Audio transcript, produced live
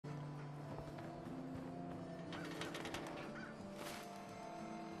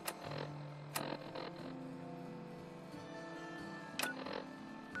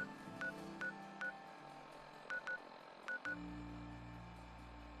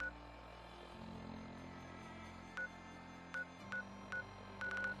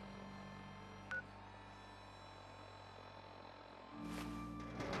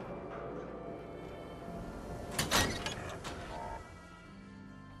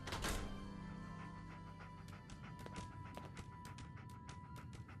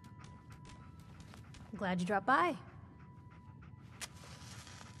Glad you dropped by.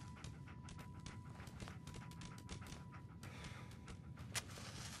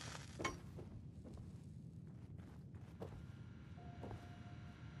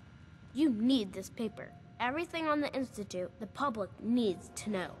 You need this paper. Everything on the Institute, the public needs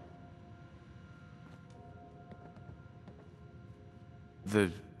to know.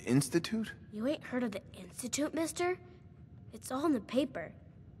 The Institute? You ain't heard of the Institute, mister? It's all in the paper.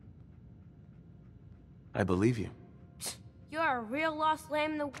 I believe you. You're a real lost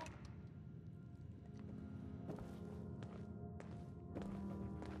lamb in the...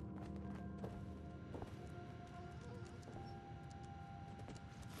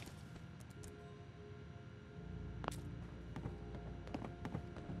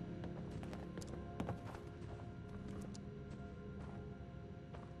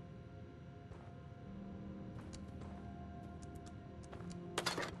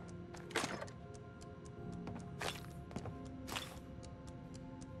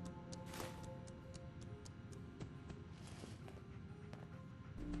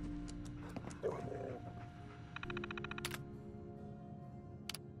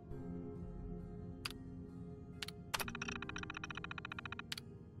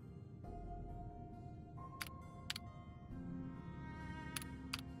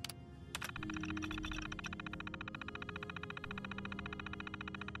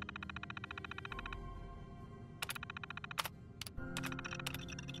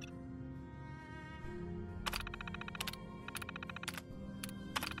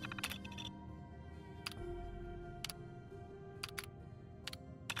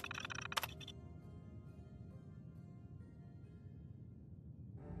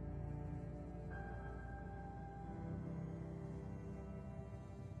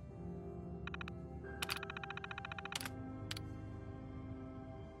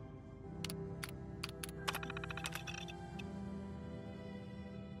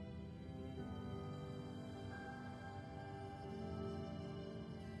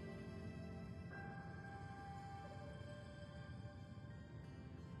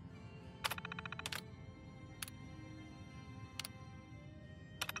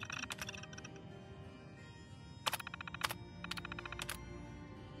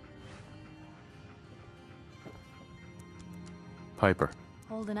 Piper.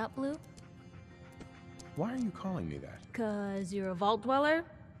 Holding up, Blue? Why are you calling me that? 'Cause you're a vault dweller?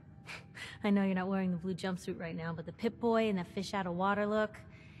 I know you're not wearing the blue jumpsuit right now, but the Pip-Boy and the fish out of water look...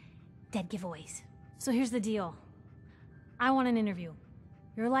 dead giveaways. So here's the deal. I want an interview.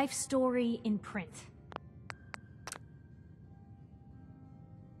 Your life story in print.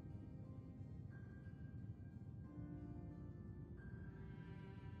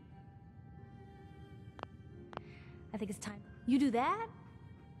 I think it's time. You do that?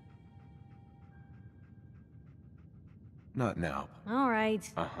 Not now. All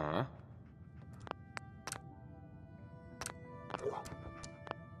right. Uh-huh.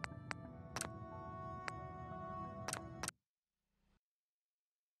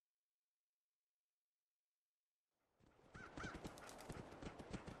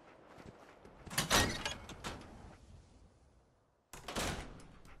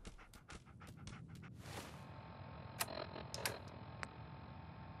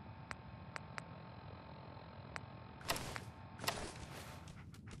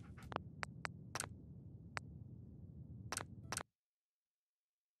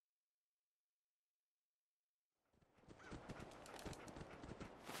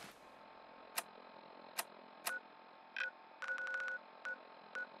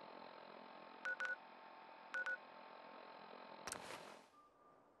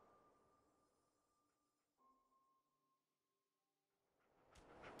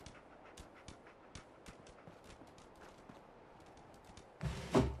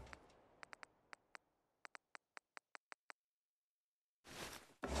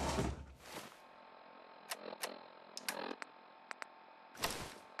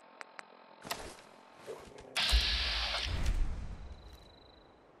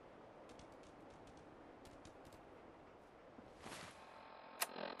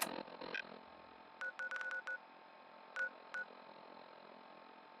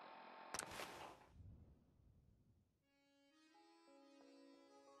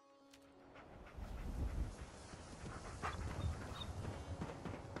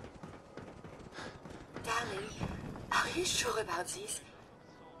 Darling, are you sure about this?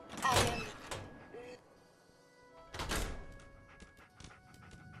 I am...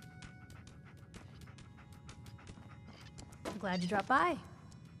 I'm glad you dropped by.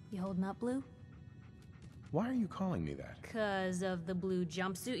 You holding up, Blue? Why are you calling me that? 'Cause of the blue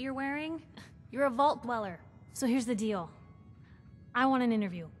jumpsuit you're wearing? You're a vault dweller. So here's the deal. I want an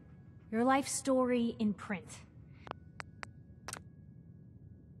interview. Your life story in print.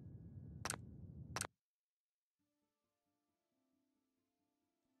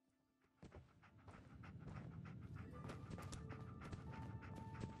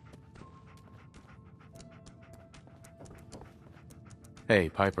 Hey,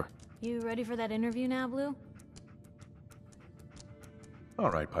 Piper. You ready for that interview now, Blue? All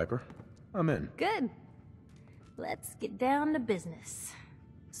right, Piper. I'm in. Good. Let's get down to business.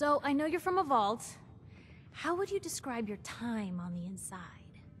 So, I know you're from a vault. How would you describe your time on the inside?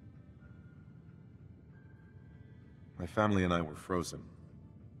 My family and I were frozen.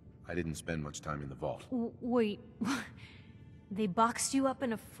 I didn't spend much time in the vault. Wait, they boxed you up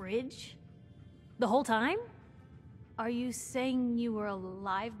in a fridge? The whole time? Are you saying you were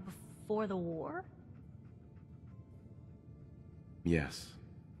alive before the war? Yes.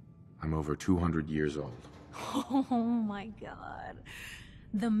 I'm over 200 years old. Oh my god.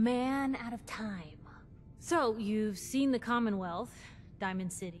 The man out of time. So, you've seen the Commonwealth,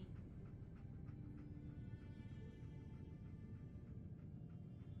 Diamond City.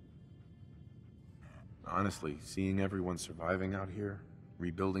 Honestly, seeing everyone surviving out here,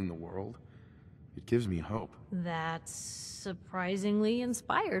 rebuilding the world, it gives me hope. That's surprisingly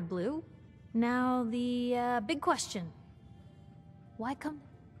inspired, Blue. Now, the big question. Why come?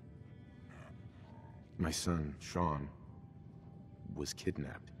 My son, Sean, was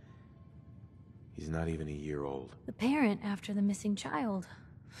kidnapped. He's not even a year old. The parent after the missing child.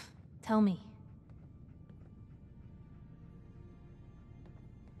 Tell me.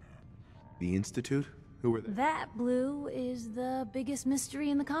 The Institute? Who were they? That, Blue, is the biggest mystery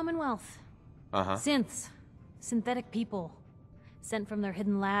in the Commonwealth. Uh-huh. Synths. Synthetic people. Sent from their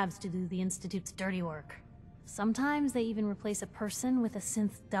hidden labs to do the Institute's dirty work. Sometimes they even replace a person with a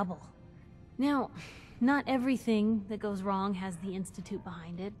synth double. Now, not everything that goes wrong has the Institute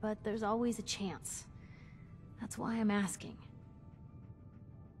behind it, but there's always a chance. That's why I'm asking.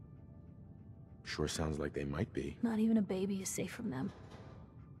 Sure sounds like they might be. Not even a baby is safe from them.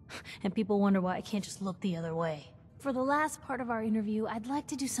 And people wonder why I can't just look the other way. For the last part of our interview, I'd like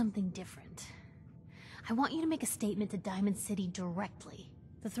to do something different. I want you to make a statement to Diamond City directly.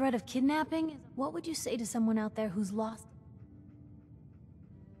 The threat of kidnapping, what would you say to someone out there who's lost?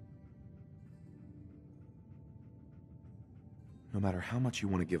 No matter how much you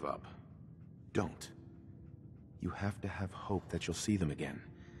want to give up, don't. You have to have hope that you'll see them again.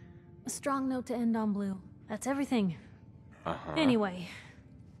 A strong note to end on, Blue. That's everything. Uh-huh. Anyway,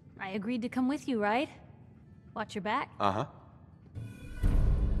 I agreed to come with you, right? Watch your back. Uh-huh.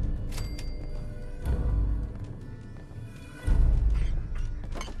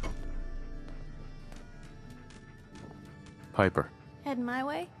 Piper, Heading my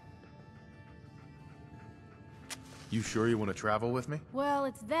way? you sure you want to travel with me? Well,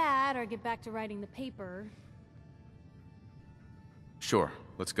 it's that, or get back to writing the paper. Sure,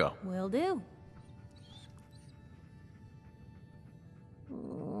 let's go. Will do.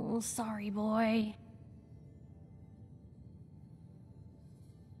 Oh, sorry, boy.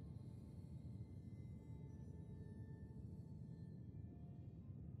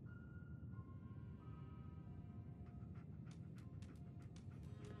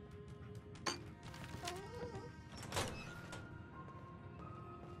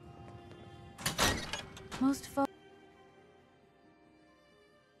 Most folks.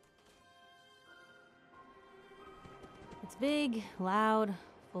 It's big, loud,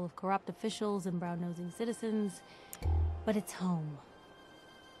 full of corrupt officials and brown-nosing citizens, but it's home.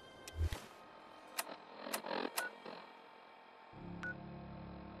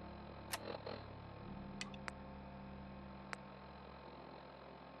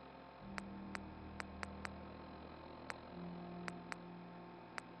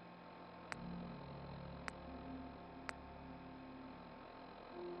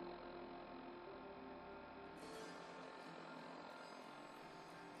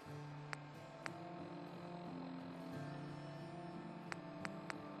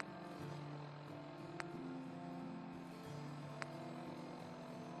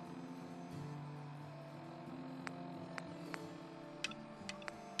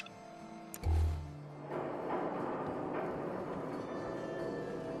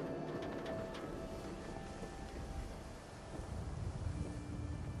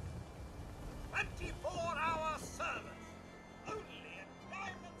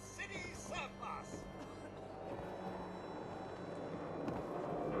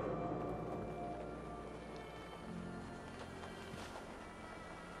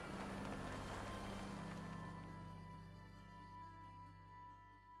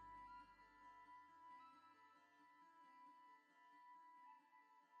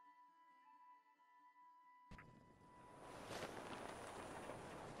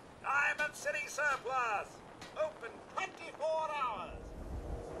 Diamond City Surplus! Open 24 hours!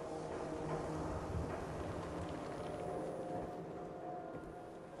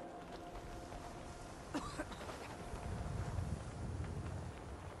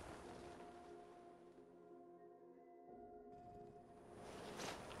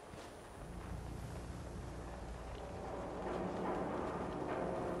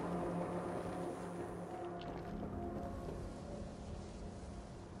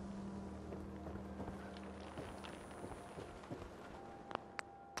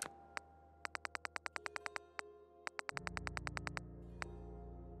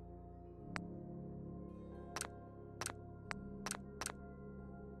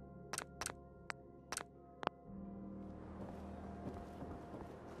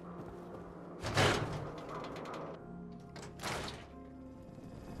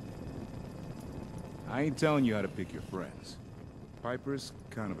 I ain't telling you how to pick your friends. Piper's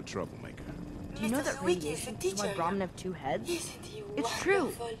kind of a troublemaker. Do you know Mr. that Sweet is radiation a is why teacher. Brahmin have two heads? Isn't he It's true.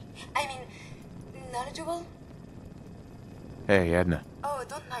 wonderful? I mean, knowledgeable? Hey, Edna. Oh,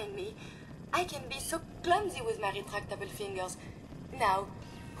 don't mind me. I can be so clumsy with my retractable fingers. Now,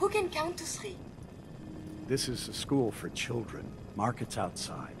 who can count to 3? This is a school for children. Market's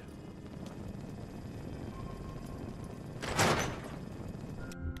outside.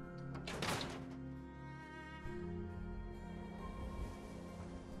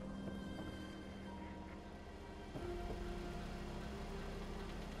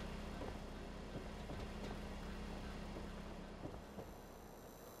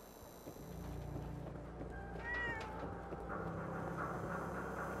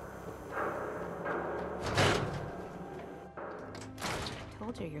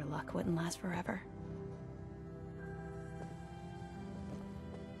 Told you your luck wouldn't last forever.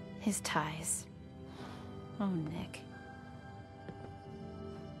 His ties. Oh, Nick.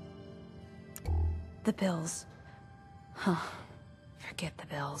 The bills. Huh. Forget the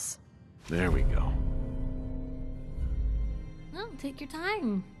bills. There we go. No, take your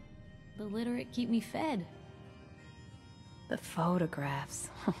time. The literate keep me fed. The photographs.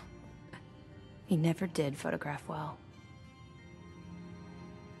 He never did photograph well.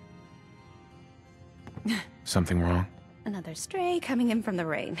 Something wrong? Another stray coming in from the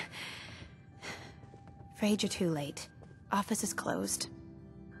rain. Afraid you're too late. Office is closed.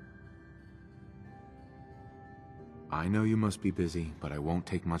 I know you must be busy, but I won't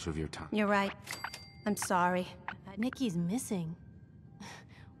take much of your time. You're right. I'm sorry. Nicky's missing.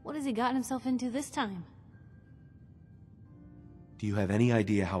 What has he gotten himself into this time? Do you have any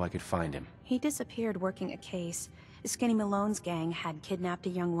idea how I could find him? He disappeared working a case. Skinny Malone's gang had kidnapped a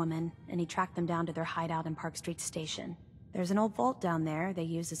young woman, and he tracked them down to their hideout in Park Street Station. There's an old vault down there they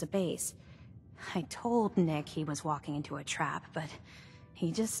use as a base. I told Nick he was walking into a trap, but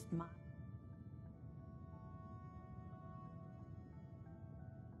he just...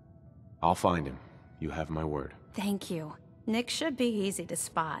 I'll find him. You have my word. Thank you. Nick should be easy to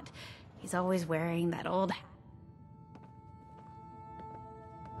spot. He's always wearing that old hat.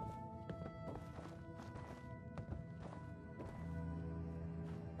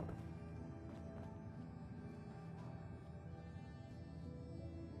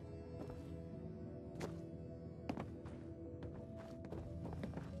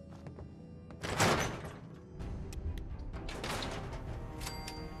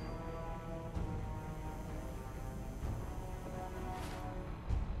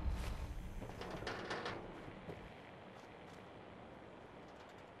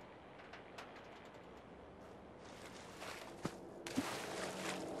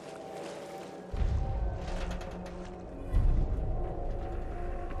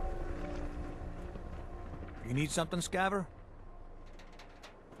 You need something, Scaver?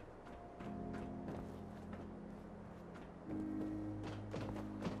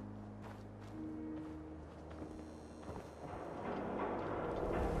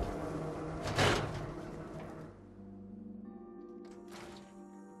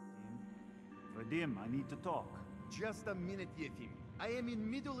 Vadim, I need to talk. Just a minute, Yefim. I am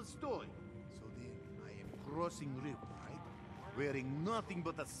in middle of story. So then, I am crossing river, right? Wearing nothing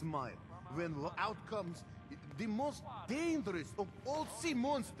but a smile. When out comes the most dangerous of all sea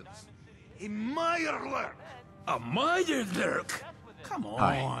monsters, a Mirelurk! A Mirelurk? Come on.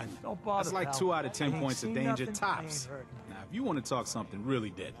 Hi. Don't bother, That's like pal. 2 out of 10 I ain't points of seen danger nothing, tops. I ain't heard Now, if you want to talk something really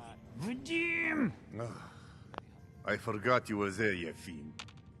deadly. Vadim! I forgot you were there, Yefim.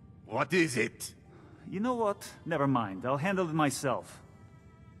 What is it? You know what? Never mind. I'll handle it myself.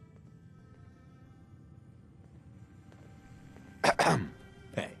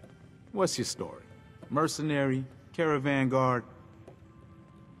 Hey, what's your story? Mercenary? Caravan guard?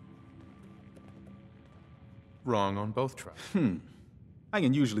 wrong on both tracks. I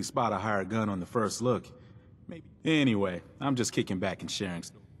can usually spot a hired gun on the first look. Maybe. Anyway, I'm just kicking back and sharing.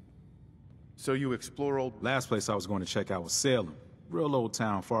 So you explore old... Last place I was going to check out was Salem. Real old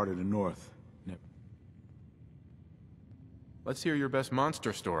town far to the north. Let's hear your best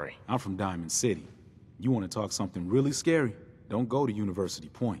monster story. I'm from Diamond City. You want to talk something really scary? Don't go to University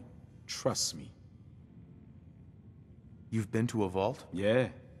Point. Trust me. You've been to a vault? Yeah.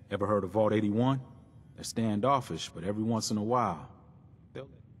 Ever heard of Vault 81? They're standoffish, but every once in a while, they'll...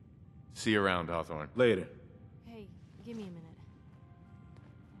 See you around, Hawthorne. Later. Hey, give me a minute.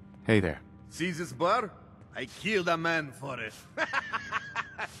 Hey there. See this bar? I killed a man for it.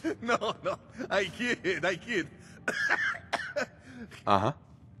 No, I kid. Uh-huh.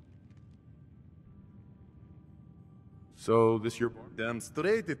 So, this your bar? Damn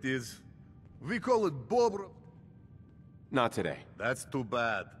straight it is. We call it Bobro. Not today. That's too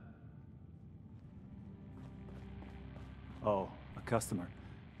bad. Oh, a customer.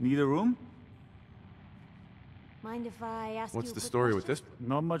 Need a room? Mind if I ask What's you a the quick story with question? this?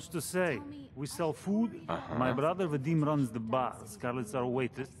 Not much to say. Tell me, We are sell you food. hungry? My brother Vadim runs the bar. City Scarlett's our Hall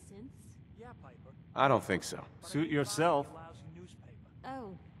waitress. since? I don't think so. Suit yourself.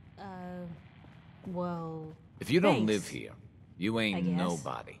 Oh, well... If you don't thanks, live here, you I ain't guess.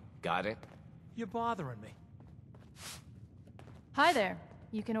 nobody. Got it? You're bothering me. Hi there.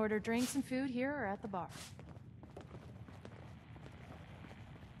 You can order drinks and food here or at the bar.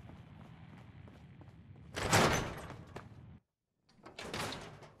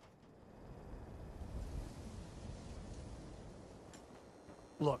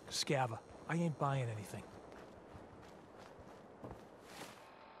 Look, Scava, I ain't buying anything.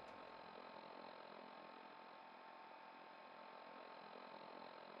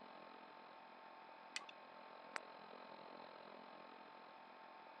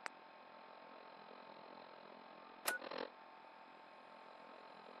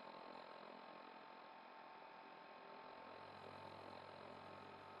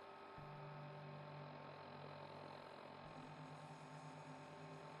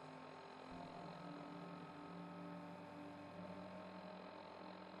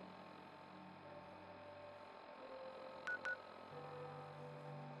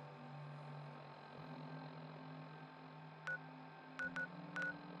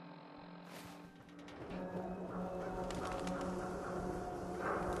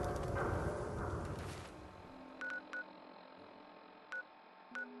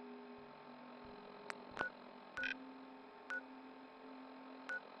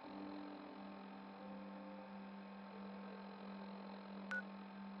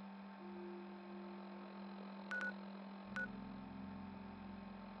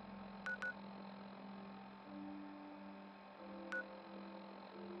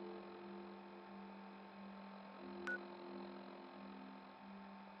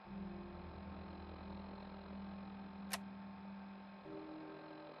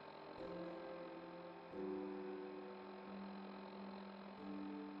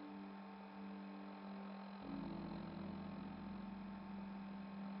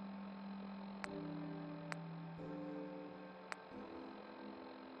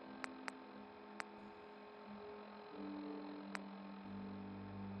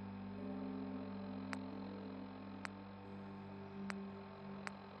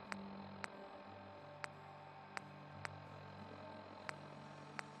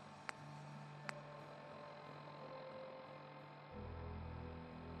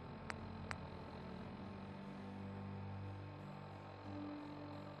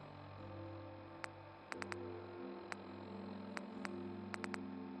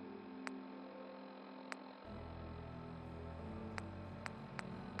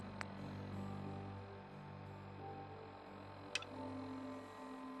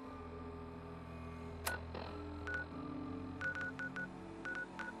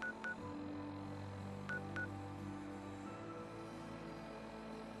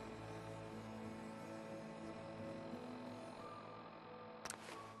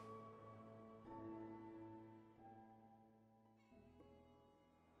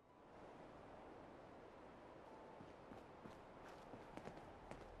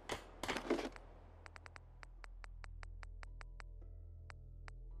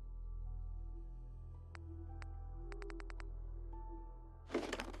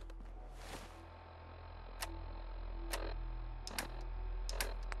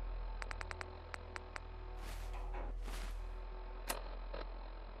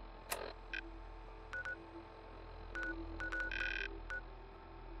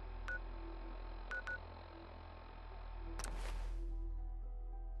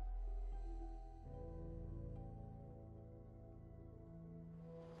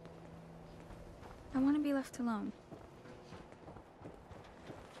 can't be left alone.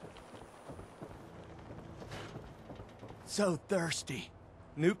 So thirsty.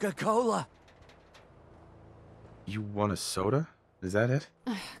 Nuka-Cola. You want a soda? Is that it?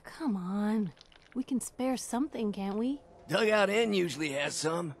 Come on. We can spare something, can't we? Dugout Inn usually has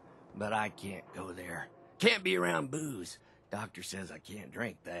some, but I can't go there. Can't be around booze. Doctor says I can't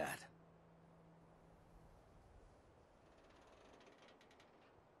drink that.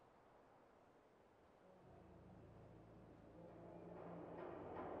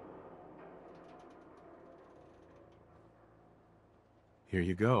 Here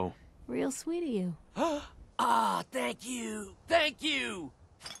you go. Real sweet of you. Ah, thank you! Thank you!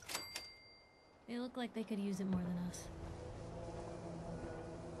 They look like they could use it more than us.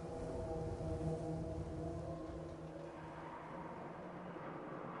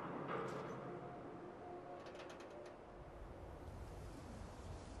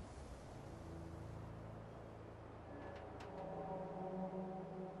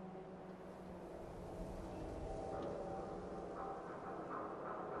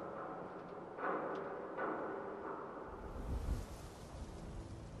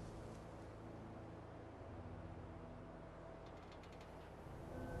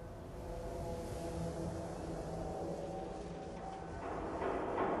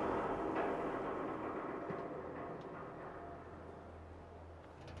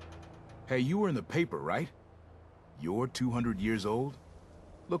 Hey, you were in the paper, right? You're 200 years old?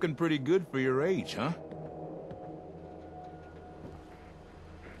 Looking pretty good for your age, huh?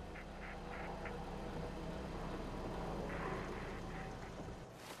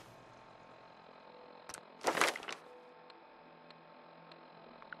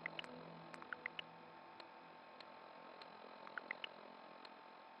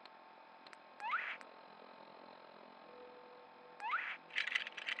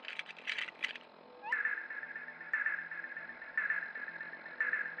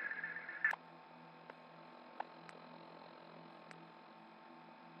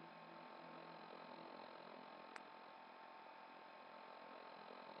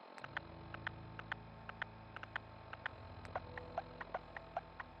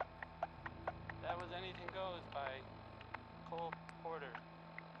 That was Anything Goes by Cole Porter.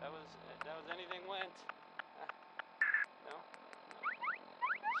 That was Anything Went. No?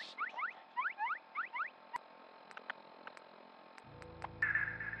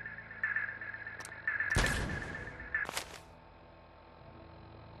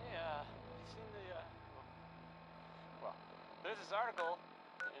 Hey, have you seen well, there's this article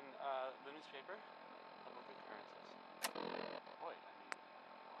in the newspaper about the occurrences. Boy, I mean,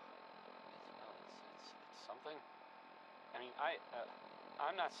 it's something. I mean,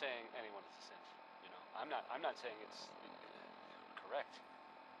 I'm not saying anyone is a synth. You know, I'm not saying it's correct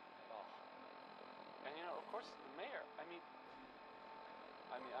at all. And you know, of course, the mayor. I mean,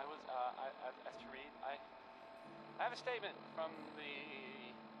 I was as to read. I have a statement from the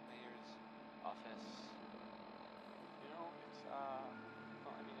mayor's office. You know, it's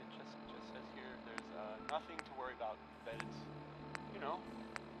well, I mean, it just says here there's nothing to worry about. That it's, you know,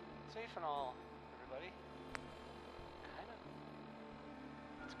 safe and all. Everybody. Kind of.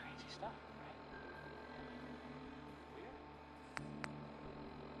 It's crazy stuff, right? Weird.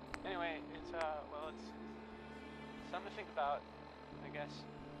 Anyway, it's well, it's something to think about, I guess.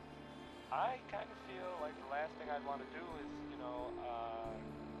 I kind of feel like the last thing I'd want to do is, you know,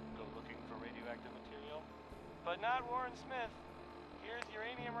 go looking for radioactive material. But not Warren Smith. Here's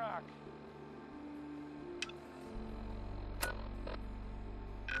uranium rock.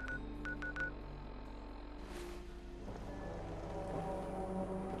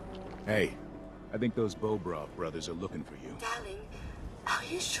 Hey, I think those Bobrov brothers are looking for you. Darling, are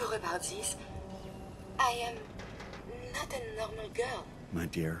you sure about this? I am not a normal girl. My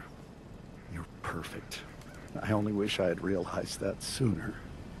dear, you're perfect. I only wish I had realized that sooner.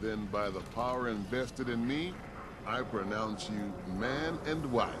 Then by the power invested in me, I pronounce you man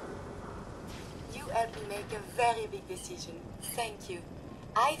and wife. You helped me make a very big decision. Thank you.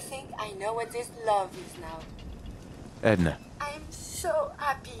 I think I know what this love is now. Edna. I am so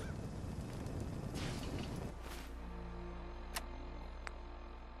happy.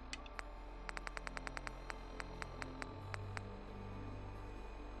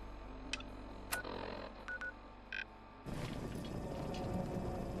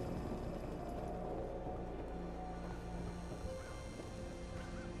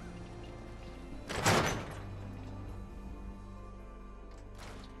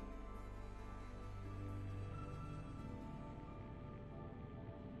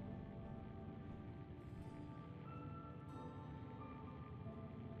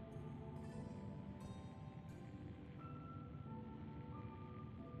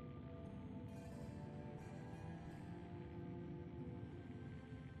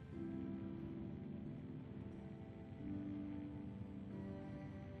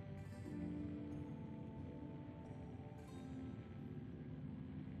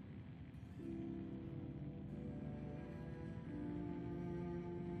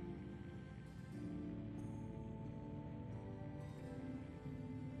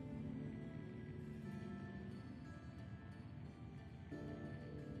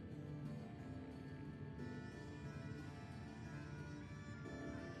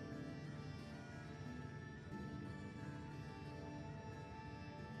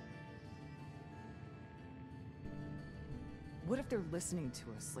 What if they're listening to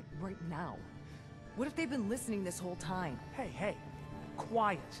us, like, right now? What if they've been listening this whole time? Hey,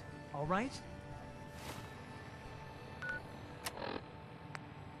 quiet, all right?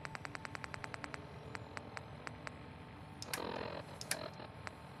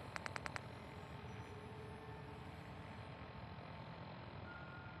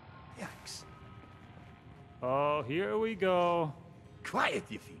 Yikes. Oh, here we go. Quiet,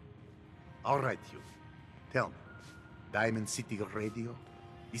 Yiffy. All right, you. Tell me, Diamond City Radio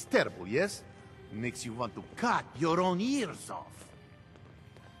is terrible, yes? Makes you want to cut your own ears off.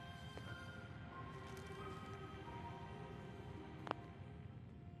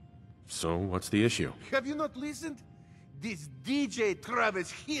 So, what's the issue? Have you not listened? This DJ Travis,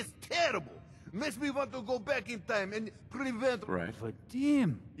 he's terrible. Makes me want to go back in time and prevent... Right.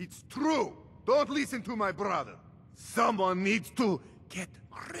 Vadim! It's true. Don't listen to my brother. Someone needs to get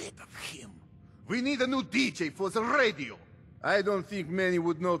rid of him. We need a new DJ for the radio. I don't think many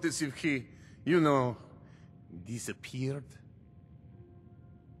would notice if he, you know, disappeared.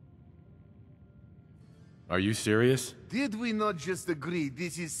 Are you serious? Did we not just agree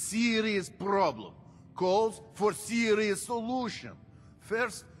this is serious problem? Calls for serious solution.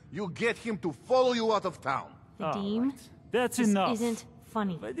 First, you get him to follow you out of town. Vadim? Right. That's this enough. Isn't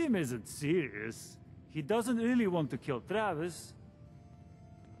funny. Vadim isn't serious. He doesn't really want to kill Travis.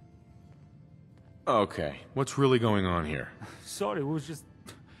 Okay, what's really going on here? Sorry, we was just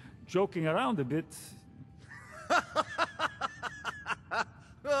joking around a bit.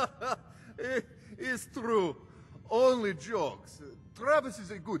 It's true. Only jokes. Travis is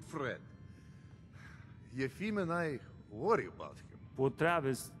a good friend. Yefim and I worry about him. Poor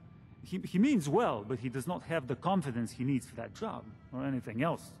Travis, he means well, but he does not have the confidence he needs for that job, or anything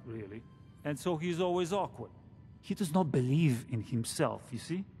else, really. And so he's always awkward. He does not believe in himself, you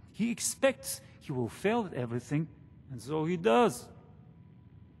see? He expects he will fail at everything, and so he does.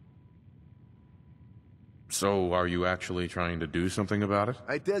 So, are you actually trying to do something about it?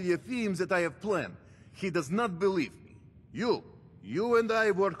 I tell Yefim that I have plan. He does not believe me. You and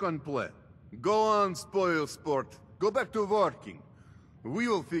I work on plan. Go on, spoil sport. Go back to working. We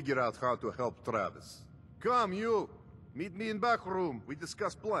will figure out how to help Travis. Come, you. Meet me in back room. We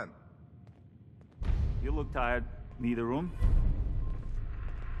discuss plan. You look tired. Need a room?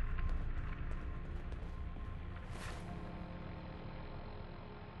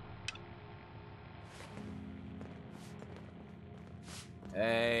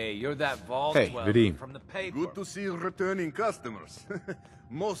 Hey, you're that vault Hey, dweller Vadim. from the paper. Good to see returning customers.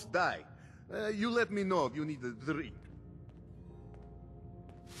 Most die. You let me know if you need a drink.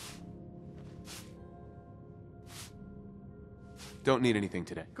 Don't need anything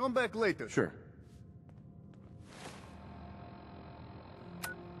today. Come back later. Sure.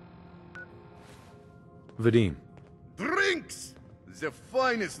 Vadim. Drinks! The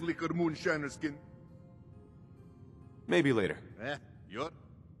finest liquor moonshiners can... Maybe later. You're...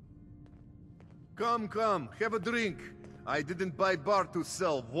 Come, have a drink. I didn't buy bar to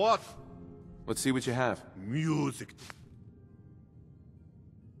sell. What? Let's see what you have. Music.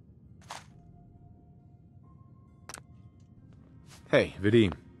 Hey,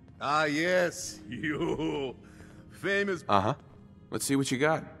 Vadim. Ah, yes, you. Famous... Uh-huh. Let's see what you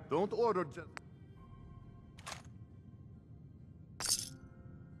got. Don't order just...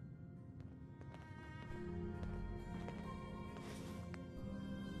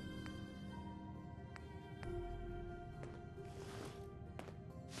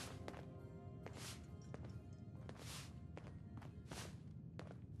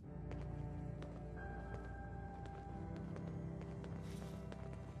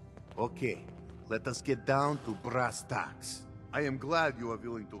 Okay, let us get down to brass tacks. I am glad you are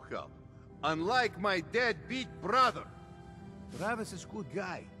willing to help. Unlike my deadbeat brother. Travis is a good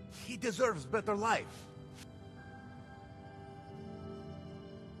guy. He deserves better life.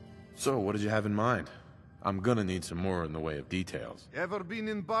 So, what did you have in mind? I'm gonna need some more in the way of details. Ever been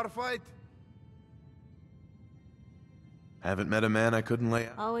in bar fight? Haven't met a man I couldn't lay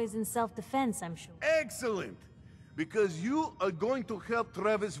out. Always in self-defense, I'm sure. Excellent! Because you are going to help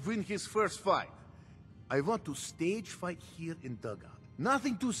Travis win his first fight. I want to stage fight here in Dugout.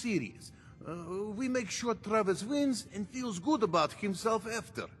 Nothing too serious. We make sure Travis wins and feels good about himself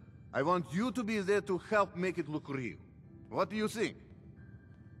after. I want you to be there to help make it look real. What do you think?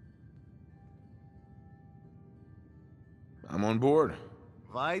 I'm on board.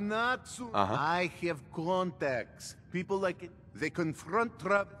 Why not, Sue? I have contacts. People like it. They confront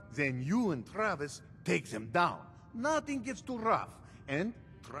Travis, then you and Travis take them down. Nothing gets too rough. And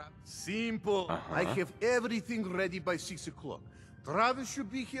simple. I have everything ready by 6 o'clock. Travis should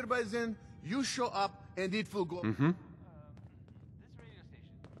be here by then. You show up, and it will go.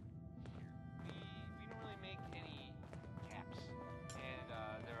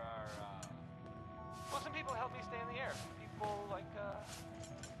 help me stay in the air. People like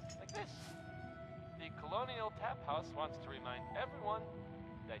this. The Colonial Tap House wants to remind everyone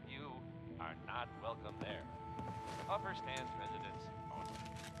that you are not welcome there. Upper Stands residents only.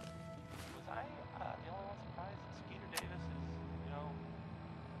 Was I the only one surprised that Skeeter Davis is, a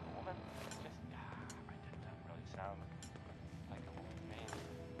woman? I didn't really sound like a woman's name.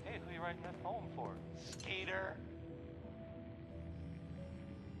 Hey, who are you writing that poem for? Skeeter?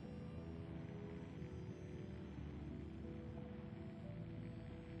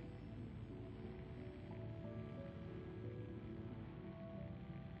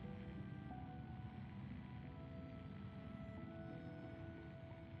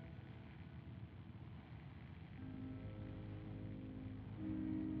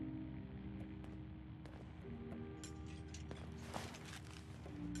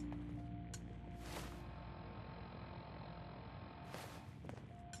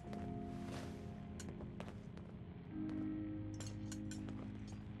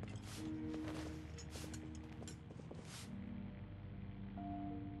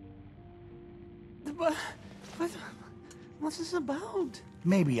 What's this about?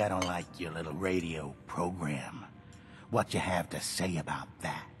 Maybe I don't like your little radio program. What you have to say about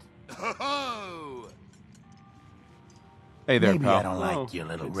that? Oh! Hey there, Maybe pal. I don't like your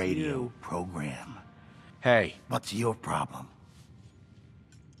little radio program. Hey, what's your problem?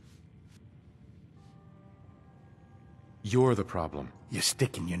 You're the problem. You're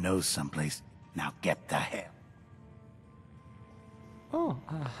sticking your nose someplace. Now get the hell. Oh,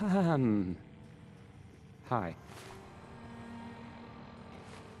 hi.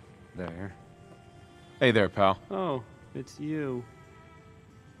 There. Hey there, pal. Oh, it's you.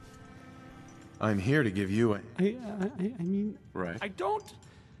 I'm here to give you a... I mean... Right. I don't...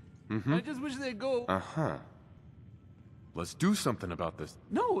 Mm-hmm. I just wish they'd go... Uh-huh. Let's do something about this.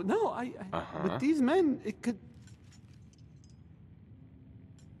 No, with these men, it could...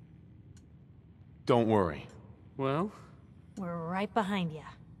 Don't worry. Well? We're right behind you.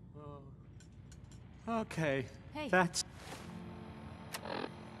 Okay. Hey. That's...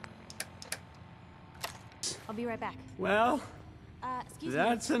 I'll be right back. Well... Excuse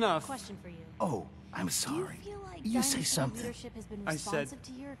that's me. enough. Question for you. Oh, I'm sorry. Do you feel like You say Dynasty something. leadership has been I said... responsive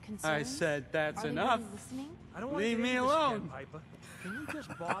to your concerns? I said that's Are they enough. really listening? I don't want Leave to me get into this alone. again, Piper. Can you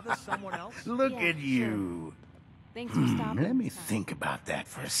just bother someone else? Look Yeah, at you. Thanks for stopping. Let me think about that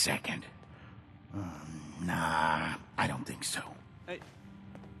for a second. Nah, I don't think so.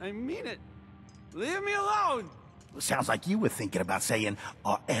 I mean it. Leave me alone! Sounds like you were thinking about saying,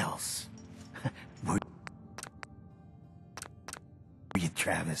 or else. Were you,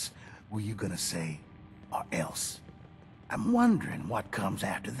 Travis? Were you gonna say, or else? I'm wondering what comes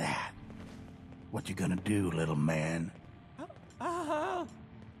after that. What you gonna do, little man? I'll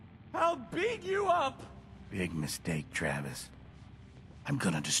beat you up! Big mistake, Travis. I'm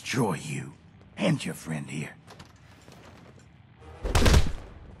gonna destroy you and your friend here.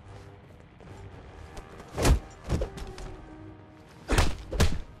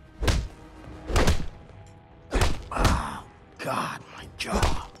 Oh, God, my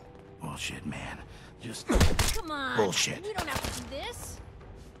jaw. Bullshit, man. Just Come on. bullshit. You don't have to do this.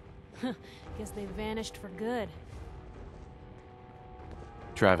 Guess they vanished for good.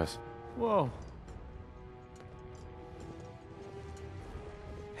 Travis. Whoa.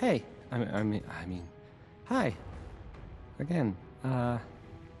 Hey, I mean, hi. Again, hi?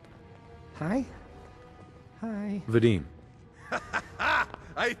 Hi. Vadim.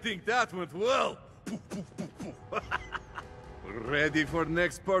 I think that went well. Ready for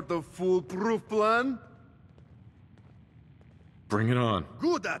next part of foolproof plan? Bring it on.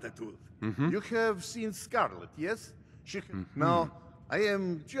 Good attitude. You have seen Scarlet, yes? She... No, I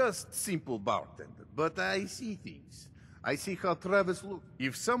am just simple bartender, but I see things. I see how Travis looked.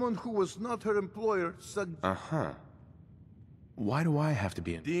 If someone who was not her employer Uh-huh. Why do I have to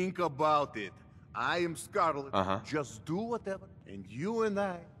be in... Think about it. I am Scarlet. Just do whatever, and you and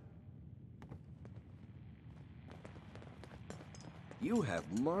I... You have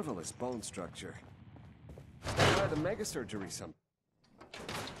marvelous bone structure. Try the mega surgery some.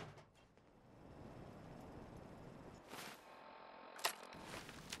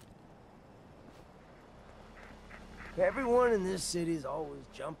 Everyone in this city is always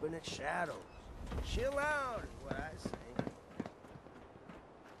jumping at shadows. Chill out, is what I say.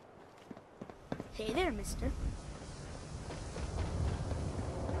 Hey there, mister.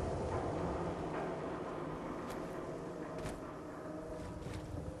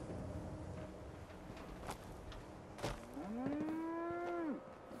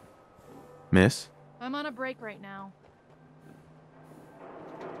 Miss? I'm on a break right now.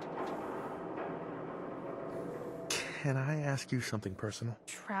 Can I ask you something personal?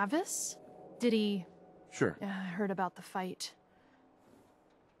 Travis? Did he... Sure. I heard about the fight.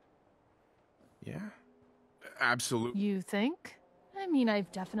 Yeah? Absolutely. You think? I mean,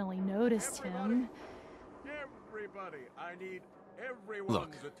 I've definitely noticed him. Everybody, I need everyone's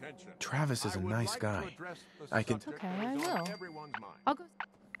Look, attention. Travis is a nice guy. I can... Okay, I will. Everyone's mind. I'll go...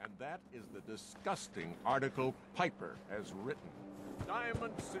 And that is the disgusting article Piper has written.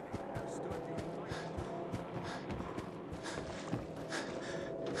 Diamond City has stood behind.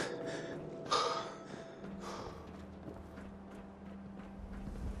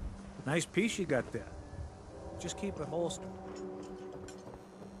 Nice piece you got there. Just keep it holstered.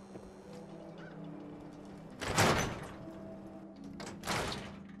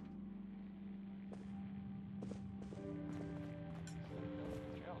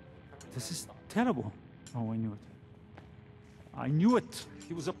 This is terrible. Oh, I knew it. I knew it.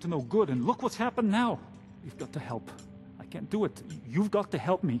 He was up to no good, and look what's happened now. You've got to help. I can't do it. You've got to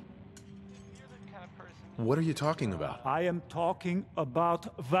help me. What are you talking about? I am talking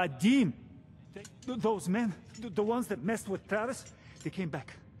about Vadim. Those men, the ones that messed with Travis, they came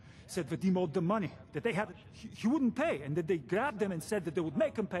back. Said Vadim owed them money, that they had, he wouldn't pay, and that they grabbed him and said that they would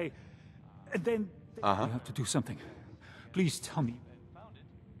make him pay. And then... You have to do something. Please tell me.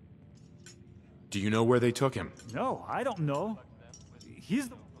 Do you know where they took him? No, I don't know.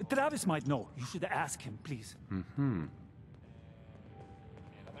 Travis might know. You should ask him, please. Mm-hmm. It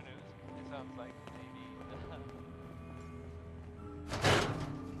sounds like maybe...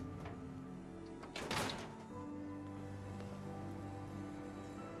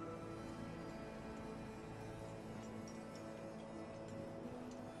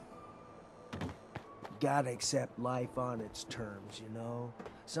 Gotta accept life on its terms, you know?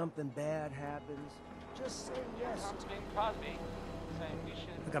 Something bad happens, just say yes. Crosby saying we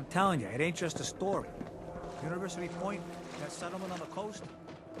should... Look, I'm telling you, it ain't just a story. University Point, that settlement on the coast,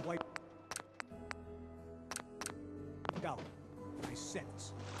 white... out. Nice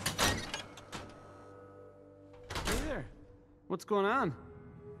sentence. Hey there. What's going on?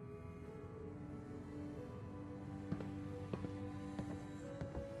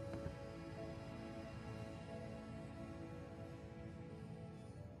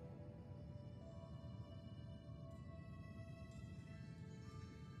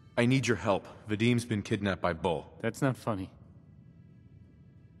 I need your help. Vadim's been kidnapped by Bull. That's not funny.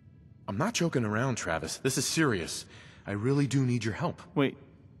 I'm not joking around, Travis. This is serious. I really do need your help. Wait.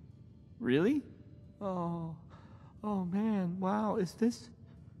 Really? Oh. Oh, man. Wow. This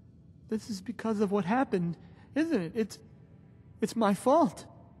is because of what happened, isn't it? It's my fault.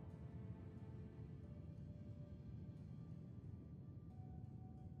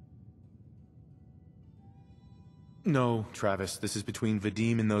 No, Travis. This is between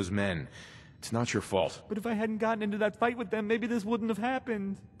Vadim and those men. It's not your fault. But if I hadn't gotten into that fight with them, maybe this wouldn't have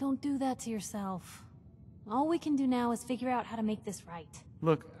happened. Don't do that to yourself. All we can do now is figure out how to make this right.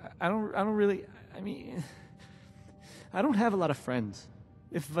 Look, I don't really, I mean, I don't have a lot of friends.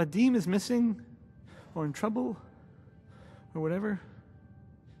 If Vadim is missing, or in trouble, or whatever,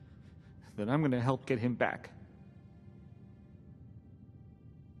 then I'm gonna help get him back.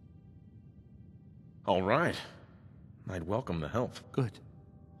 All right. I'd welcome the help. Good.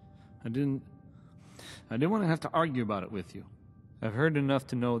 I didn't want to have to argue about it with you. I've heard enough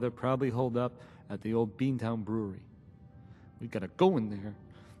to know they're probably holed up at the old Beantown Brewery. We gotta go in there,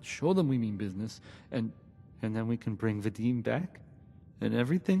 show them we mean business, and then we can bring Vadim back, and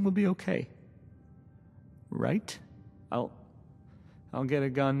everything will be okay. Right? I'll get a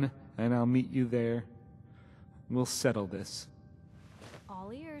gun, and I'll meet you there. We'll settle this.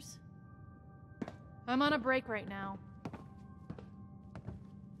 All ears. I'm on a break right now.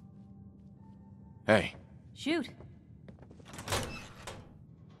 Hey. Shoot.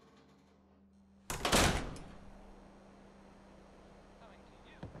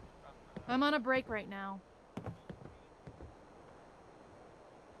 I'm on a break right now.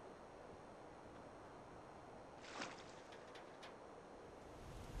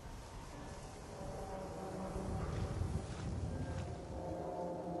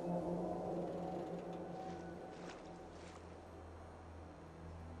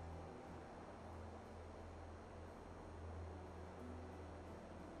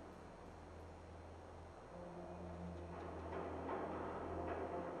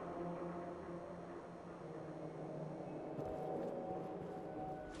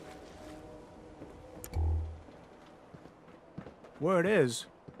 Word is,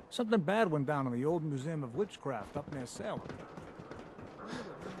 something bad went down in the old Museum of Witchcraft up near Salem.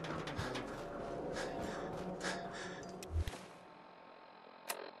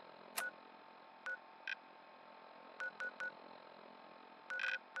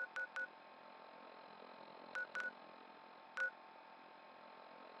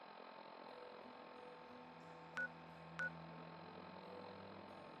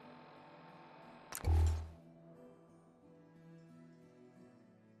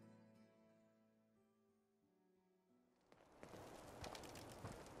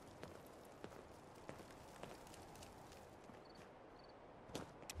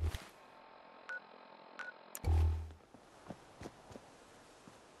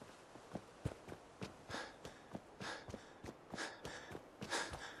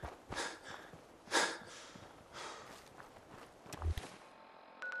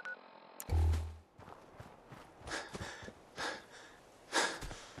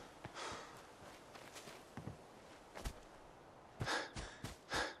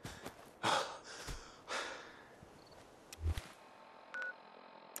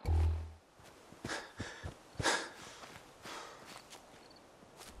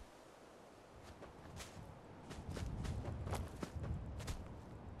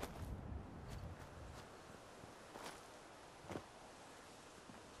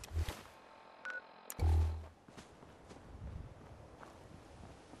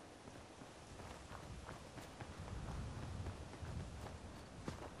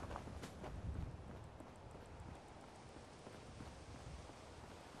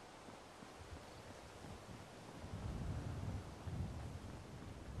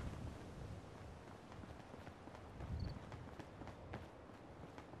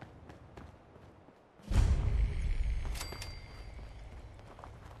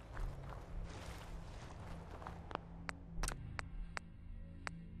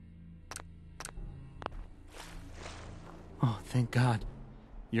 Thank God.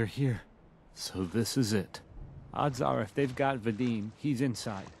 You're here. So this is it. Odds are if they've got Vadim, he's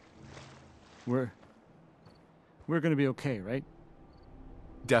inside. We're gonna be okay, right?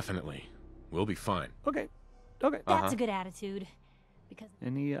 Definitely. We'll be fine. Okay. Okay. That's a good attitude. Because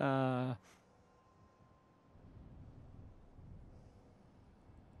Any,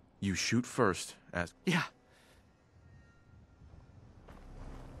 You shoot first, as... Yeah.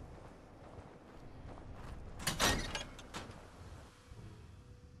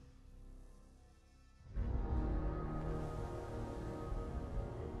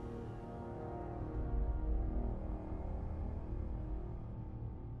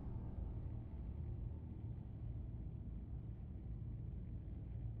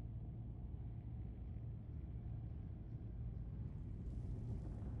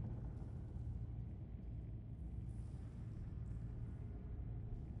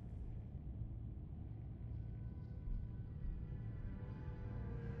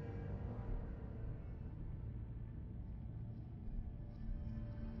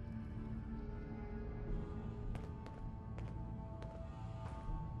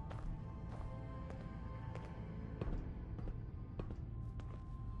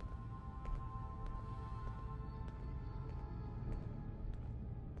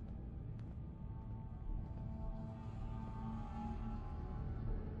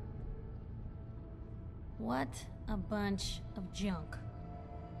 what a bunch of junk.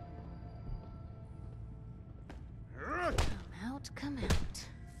 Come out.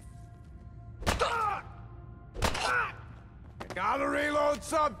 Gotta reload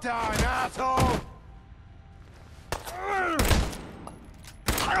sometime, asshole!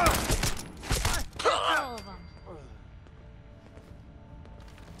 All of them.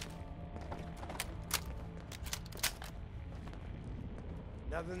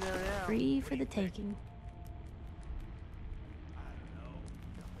 Nothing there now. Free for the taking.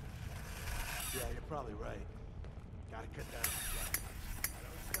 Yeah, you're probably right. Gotta cut down on the I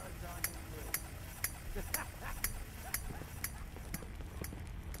don't start talking to you.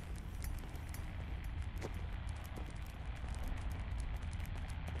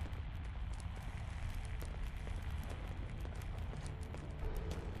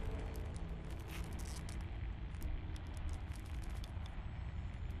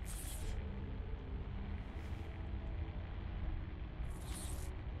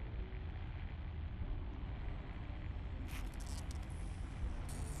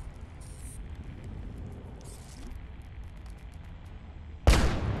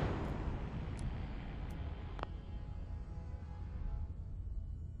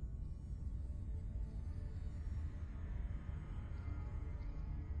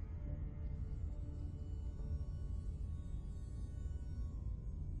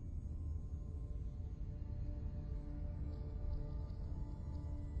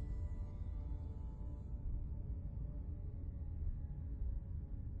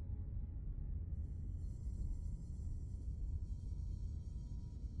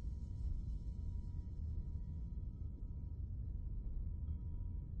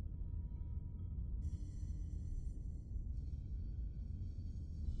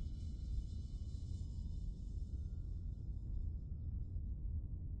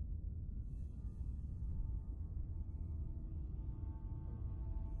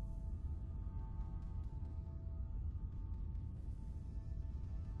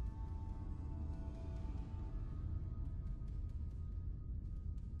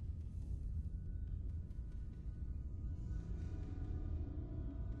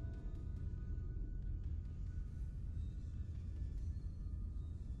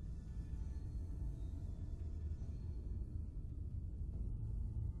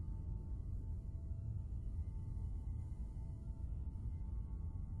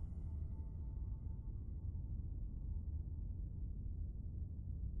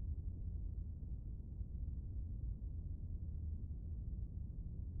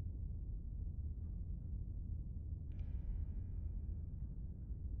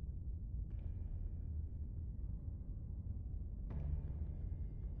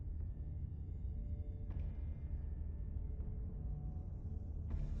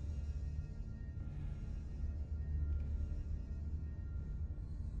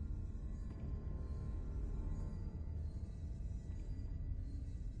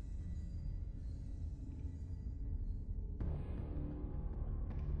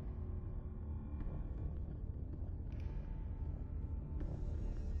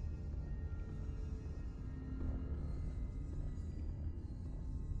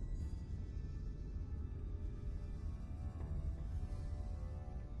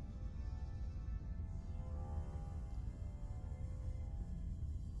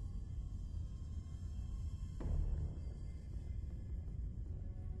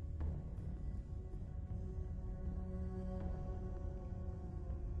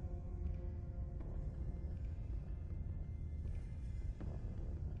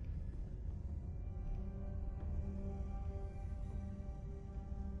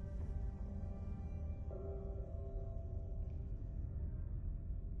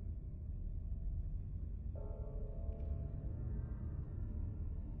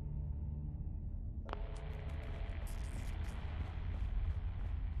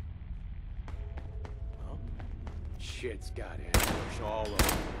 shit's got ambush all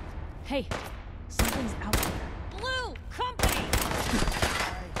over. Hey, something's out there. Blue Company!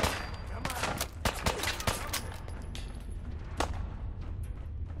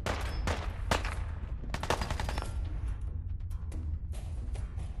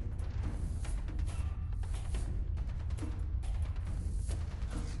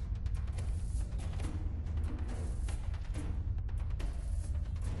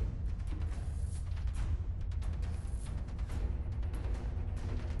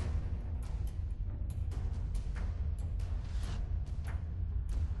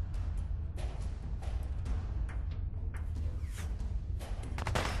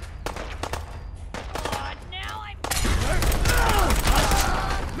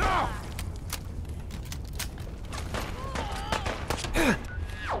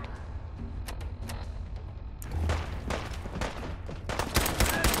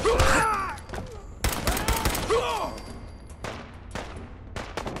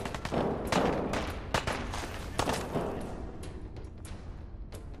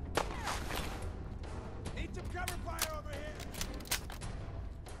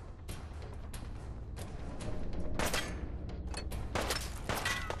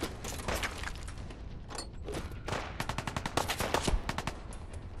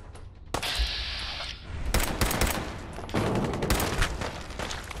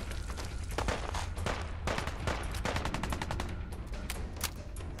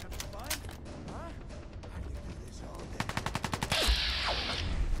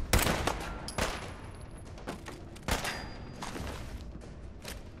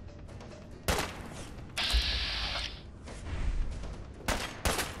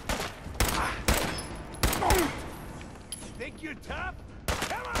 Think you're tough?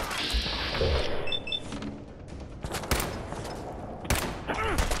 Come on!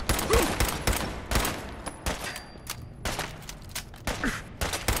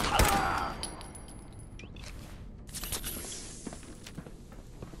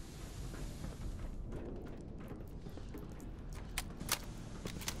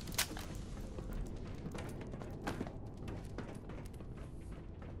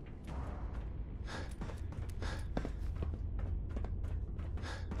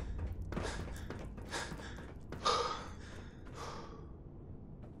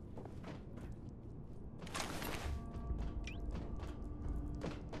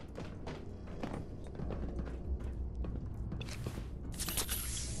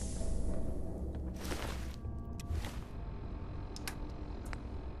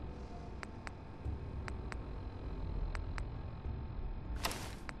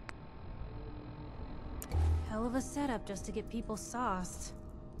 Hell of a setup just to get people sauced.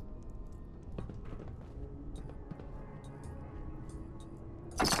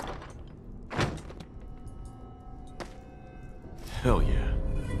 Hell yeah.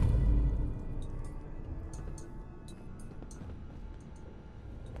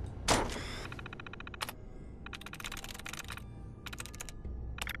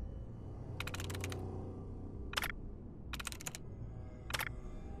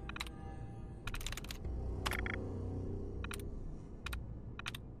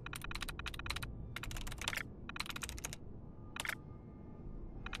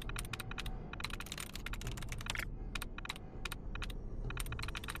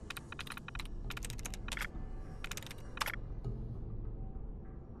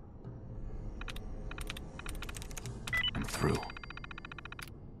 I'm through.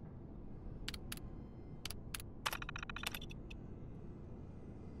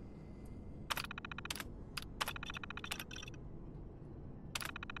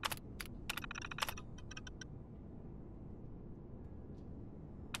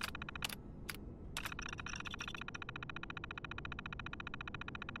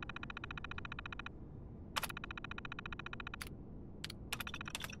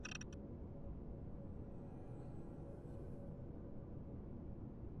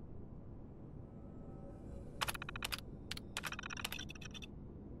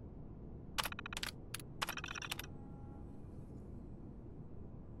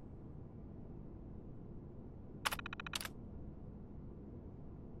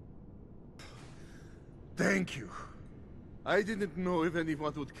 Thank you. I didn't know if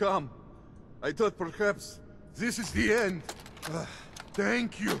anyone would come. I thought perhaps this is the end.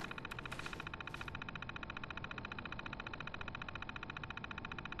 Thank you.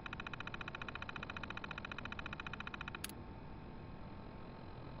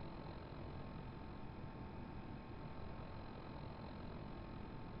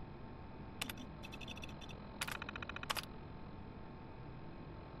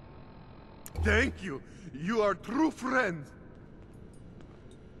 Thank you. You are true friend.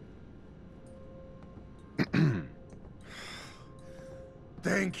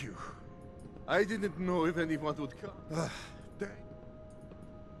 Thank you. I didn't know if anyone would come.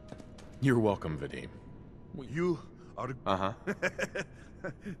 You're welcome, Vadim. You are... Uh-huh.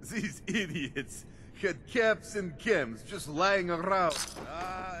 These idiots had caps and chems just lying around.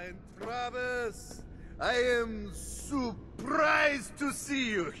 And Travis, I am surprised to see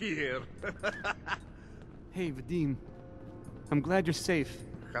you here. Hey, Vadim. I'm glad you're safe.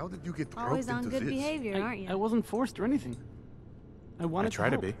 How did you get roped Always on into good this? behavior, aren't you? I wasn't forced or anything. I wanted try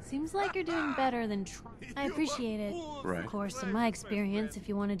to help. be. Seems like you're doing better than trying. I appreciate it. Right. Of course, in my experience, if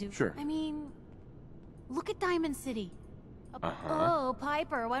you want to do... Sure. I mean, look at Diamond City. Oh,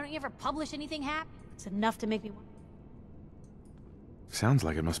 Piper, why don't you ever publish anything happy? It's enough to make me... Sounds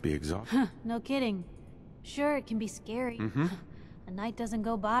like it must be exhausting. Huh, no kidding. Sure, it can be scary. Mm-hmm. A night doesn't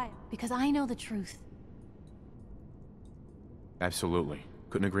go by, because I know the truth. Absolutely.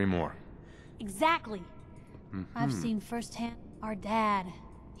 Couldn't agree more. Exactly. I've Mhm. seen firsthand our dad.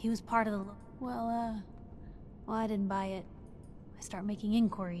 He was part of the... Well, I didn't buy it. I start making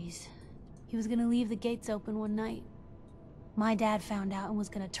inquiries. He was gonna leave the gates open one night. My dad found out and was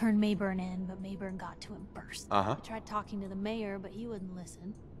gonna turn Mayburn in, but Mayburn got to him first. Uh-huh. I tried talking to the mayor, but he wouldn't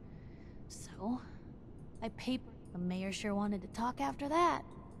listen. So, I papered. The mayor sure wanted to talk after that.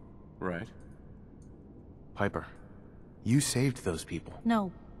 Right. Piper, you saved those people.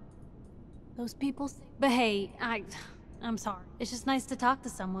 No. Those people... But hey, I'm sorry. It's just nice to talk to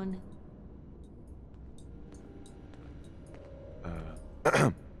someone.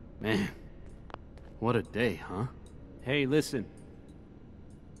 Man, what a day, huh? Hey, listen.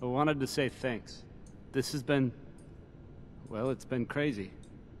 I wanted to say thanks. This has been... well, it's been crazy.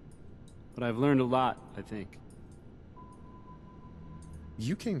 But I've learned a lot, I think.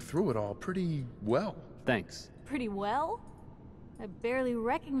 You came through it all pretty well. Thanks. Pretty well? I barely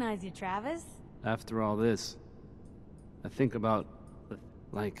recognize you, Travis. After all this, I think about...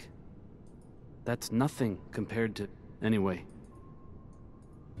 like... that's nothing compared to... Anyway,